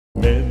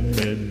Men,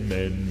 men,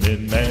 men,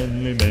 men,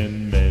 manly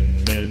men,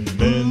 men, men,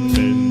 men,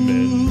 men,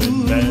 men,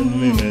 men,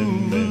 manly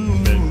men,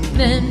 men, men,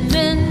 men,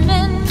 men,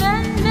 men,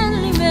 men,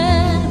 manly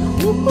men.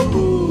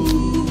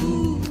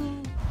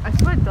 I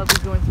swear Dudley's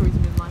going through his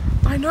midlife.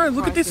 I know,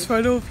 look at this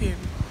photo of him.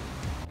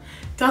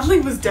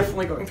 Dudley was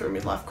definitely going through a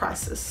midlife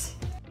crisis.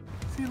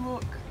 See,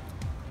 look.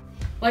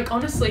 Like,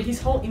 honestly,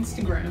 his whole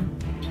Instagram.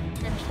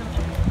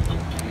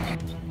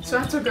 So I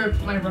had to go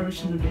put my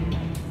rubbish in the bin.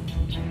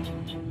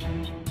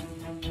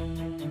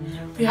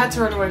 We had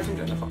to run away from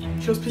Jennifer.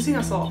 She was pissing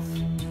us off.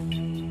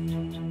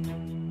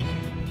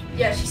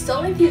 Yeah, she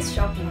stole my PS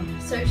Sharpener,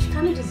 so she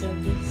kind of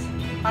deserved this.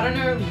 I don't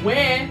know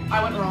where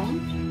I went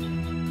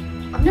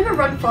wrong. I've never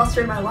run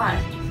faster in my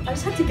life. I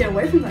just had to get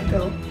away from that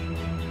girl.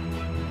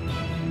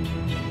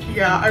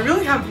 Yeah, I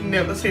really have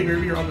never seen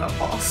Ruby run that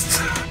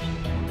fast.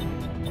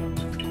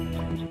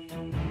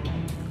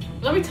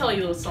 Let me tell you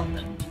a little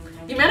something.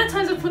 The amount of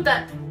times I put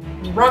that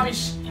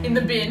rubbish in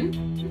the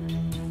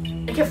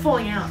bin, it kept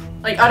falling out.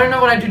 Like, I don't know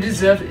what I do to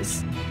deserve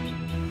this.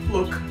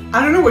 Look,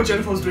 I don't know what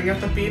Jennifer was doing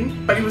at the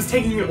bin, but he was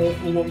taking it all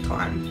for a long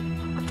time.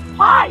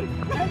 Hi!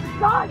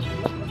 Guys!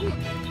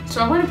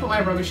 So I went and put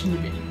my rubbish in the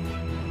bin.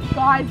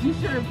 Guys, you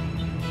should have...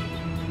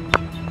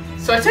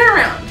 So I turn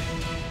around.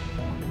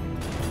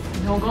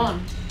 And they're all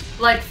gone.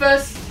 Like,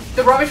 first,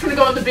 the rubbish would have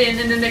gone in the bin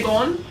and then they're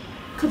gone.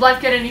 Could life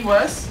get any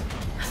worse?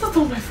 I thought they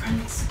were my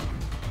friends.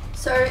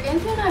 So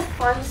Anthony and I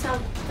finally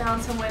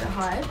found somewhere to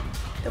hide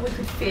that we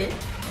could fit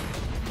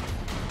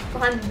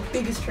behind the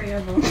biggest tree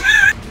ever.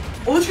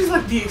 All the trees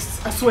like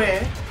this, I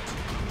swear.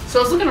 So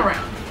I was looking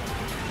around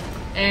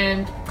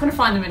and couldn't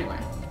find them anywhere.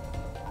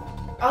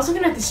 I was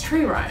looking at this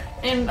tree, right?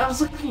 And I was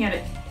looking at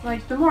it.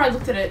 Like, the more I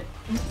looked at it,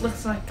 it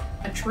looks like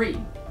a tree.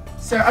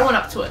 So I went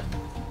up to it.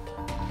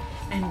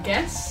 And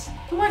guess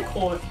who I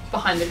caught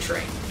behind the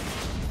tree?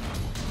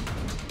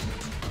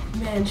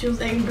 Man, she was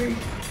angry.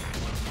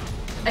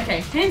 Okay,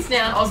 hands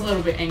down, I was a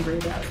little bit angry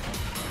about it.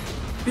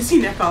 This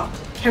Necker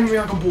came at me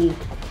like a bull.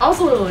 I was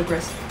a little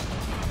aggressive.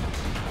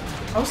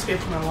 I was scared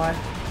for my life.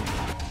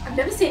 I've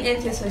never seen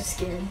Anthea so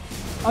scared.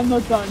 I'm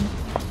not done.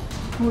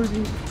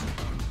 Ruby.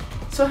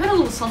 So I heard a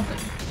little something,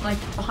 like,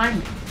 behind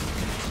me.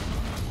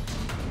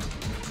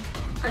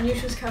 I knew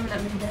she was coming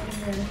at me then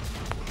and there.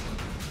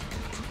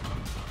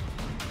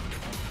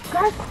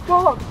 Guys,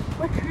 stop!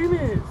 My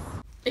Kumars!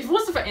 If it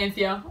wasn't for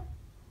Anthea,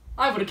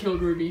 I would have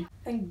killed Ruby.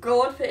 Thank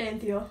God for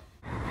Anthea.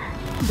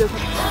 He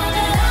doesn't.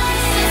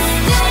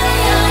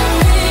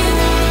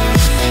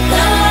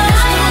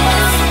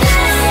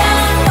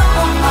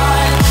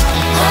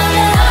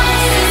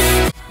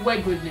 We're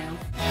good now.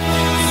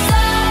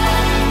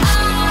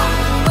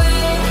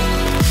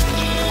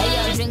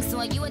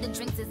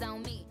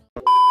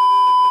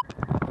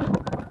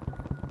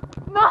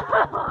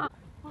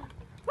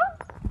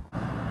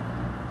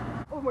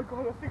 Oh my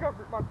god, I think I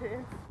ripped my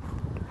pants.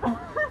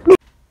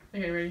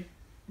 Okay, ready?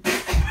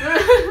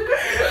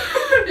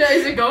 Yeah,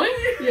 is it going?